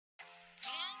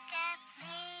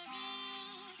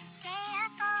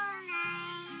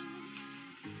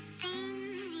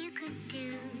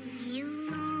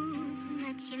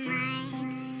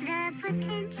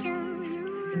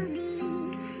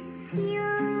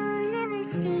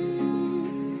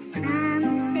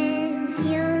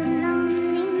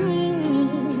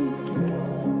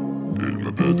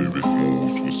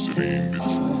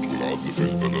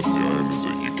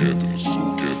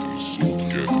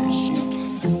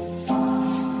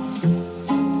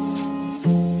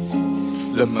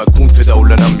لما تكون في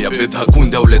دولة نامية بدها تكون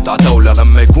دولة عتاولة،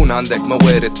 لما يكون عندك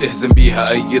موارد تهزم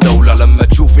بيها اي دولة، لما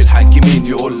تشوف الحاكمين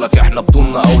يقولك احنا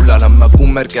بطولنا اولى، لما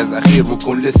تكون مركز اخير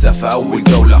وكون لسه في اول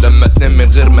جولة، لما تنام من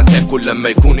غير ما تاكل، لما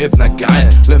يكون ابنك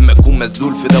جعان، لما تكون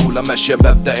مسدول في دولة ماشية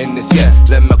بمبدأ النسيان،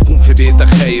 لما تكون في بيتك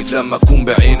خايف، لما تكون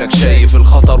بعينك شايف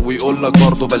الخطر ويقولك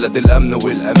برضه بلد الامن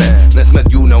والامان. ناس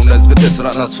مديونة وناس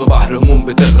بتسرق، ناس في بحر هموم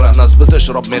بتغرق، ناس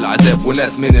بتشرب من العذاب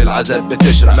وناس من العذاب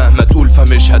بتشرق. مهما تقول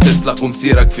فمش هتسلك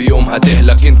ومسيرك في يوم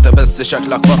هتهلك، انت بس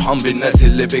شكلك فرحان بالناس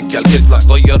اللي بتكلكسلك.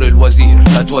 غير الوزير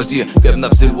هات وزير جاب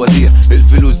نفس الوزير،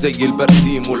 الفلوس زي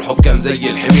البرسيم والحكام زي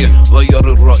الحمير.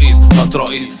 غير الرئيس هات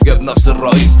رئيس جاب نفس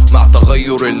الرئيس، مع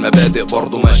تغير المبادئ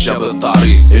برضه ماشية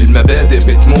بالتعريس. المبادئ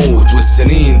بتموت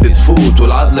والسنين بتفوت،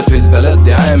 والعدل في البلد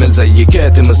دي عامل زي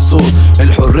كاتم الصوت.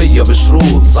 الحرية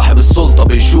بشروط صاحب السلطة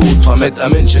بيشوط، فما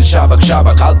تأمنش لشعبك،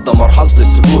 شعبك عدى مرحلة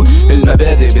السكوت.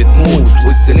 المبادئ بتموت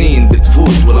والسنين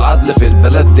بتفوت، والعدل في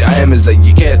البلد دي عامل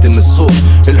زي كاتم الصوت.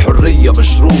 الحرية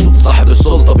بشروط صاحب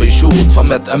السلطة بيشوط،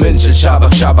 فما تأمنش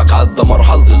لشعبك، شعبك عدى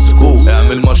مرحلة السكوت.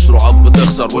 اعمل مشروعات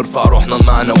بتخسر وارفع روحنا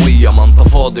المعنوية، ما انت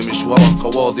فاضي مش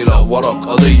وراك قواضي لا وراك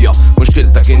قضية.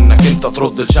 مشكلتك انك انت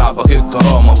ترد لشعبك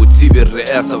الكرامة وتسيب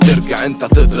الرئاسة وترجع انت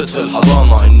تدرس في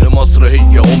الحضانة. ان مصر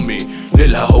هي امي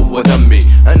نيلها هو دمي،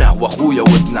 انا واخويا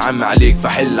وابن عم عليك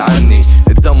فحل عني.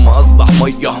 الدم اصبح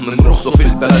ميه من رخصه في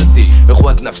البلد دي،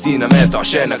 اخوات نفسينا ماتوا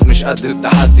عشانك مش قد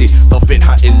التحدي. طب فين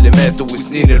حق اللي ماتوا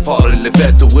وسنين الفقر اللي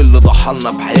فاتوا، واللي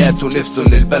ضحلنا بحياته نفسه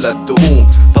ان البلد تقوم؟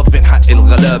 طب فين حق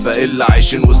الغلابه اللي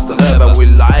عايشين وسط غابه،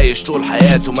 واللي عايش طول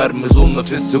حياته مرمي ظلم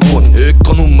في السجون؟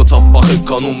 القانون مطبق،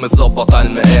 القانون متظبط على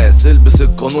المقاس، البس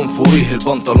القانون فوقيه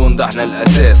البنطلون ده احنا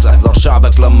الاساس. احذر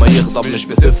شعبك لما يغضب مش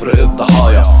بتفرق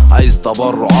الضحايا، عايز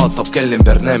تبرعات طب كلم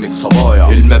برنامج صبايا.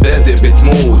 المبادئ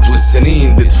بتموت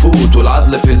والسنين بتفوت،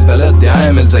 والعدل في البلد دي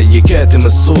عامل زي كاتم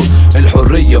الصوت.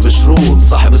 الحرية بشروط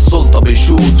صاحب السلطة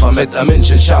بيشوط، فما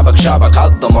تأمنش لشعبك، شعبك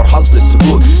عدى مرحلة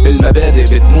السكوت. المبادئ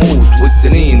بتموت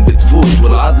والسنين بتفوت،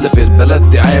 والعدل في البلد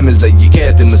دي عامل زي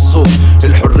كاتم الصوت.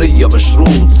 الحرية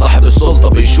بشروط صاحب السلطة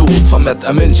بيشوط، فما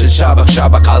تأمنش لشعبك،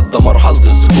 شعبك عدى مرحلة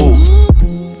السكوت.